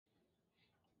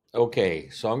Okay,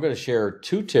 so I'm going to share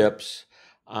 2 tips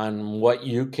on what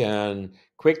you can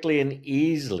quickly and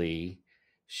easily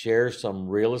share some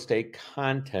real estate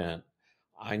content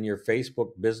on your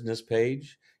Facebook business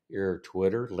page, your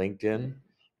Twitter, LinkedIn,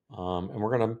 and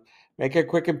we're going to make it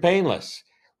quick and painless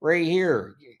right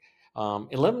here.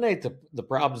 Eliminate the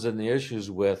problems and the issues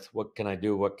with what can I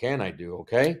do, what can I do,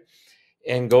 okay?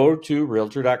 And go to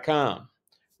realtor.com.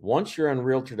 Once you're on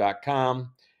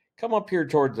realtor.com, come up here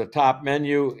towards the top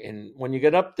menu. And when you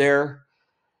get up there,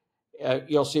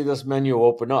 you'll see this menu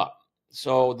open up.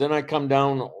 So then I come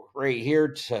down right here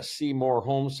to see more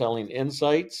home selling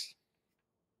insights.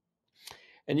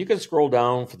 And you can scroll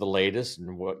down for the latest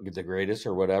and what the greatest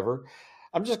or whatever.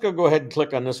 I'm just going to go ahead and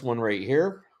click on this one right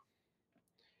here.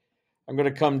 I'm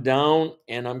going to come down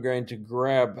and I'm going to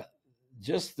grab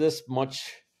just this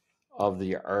much of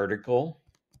the article.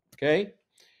 Okay.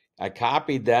 I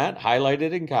copied that,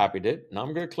 highlighted and copied it. Now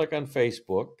I'm going to click on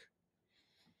Facebook.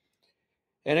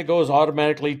 And it goes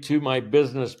automatically to my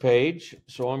business page.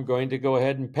 So I'm going to go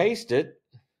ahead and paste it.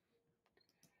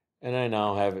 And I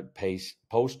now have it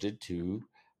posted to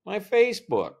my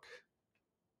Facebook.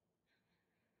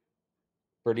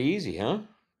 Pretty easy, huh?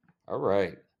 All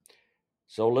right.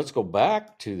 So let's go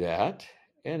back to that.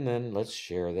 And then let's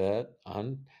share that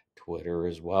on Twitter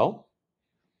as well.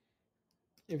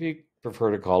 If you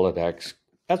prefer to call it X,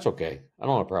 that's okay. I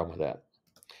don't have a problem with that.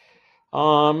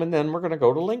 And then we're going to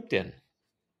go to LinkedIn.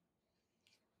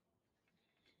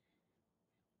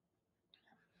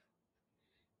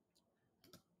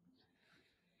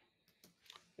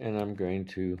 And I'm going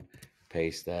to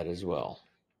paste that as well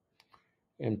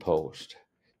and post.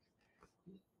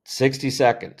 60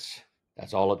 seconds.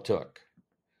 That's all it took.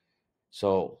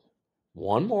 So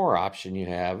one more option you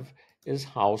have is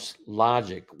House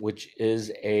Logic, which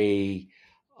is a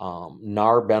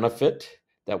NAR benefit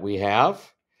that we have.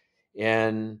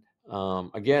 And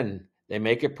again, they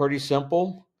make it pretty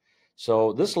simple.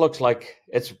 So this looks like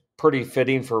it's pretty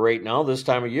fitting for right now, this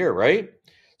time of year, right?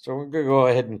 So we're going to go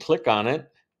ahead and click on it.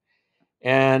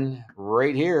 And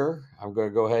right here, I'm going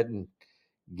to go ahead and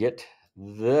get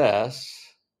this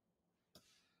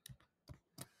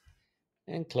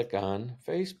and click on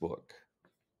Facebook.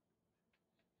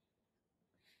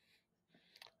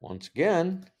 Once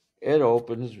again, it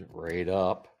opens right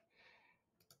up.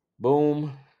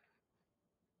 Boom.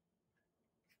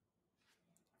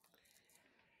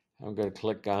 I'm going to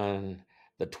click on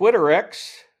the Twitter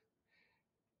X.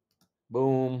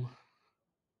 Boom.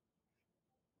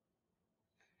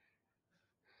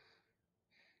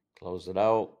 Close it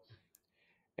out.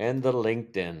 And the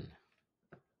LinkedIn.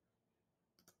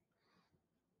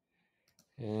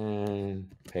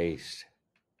 And paste.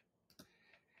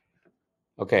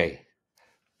 Okay.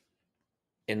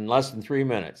 In less than 3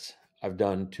 minutes, I've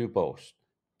done 2 posts.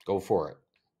 Go for it.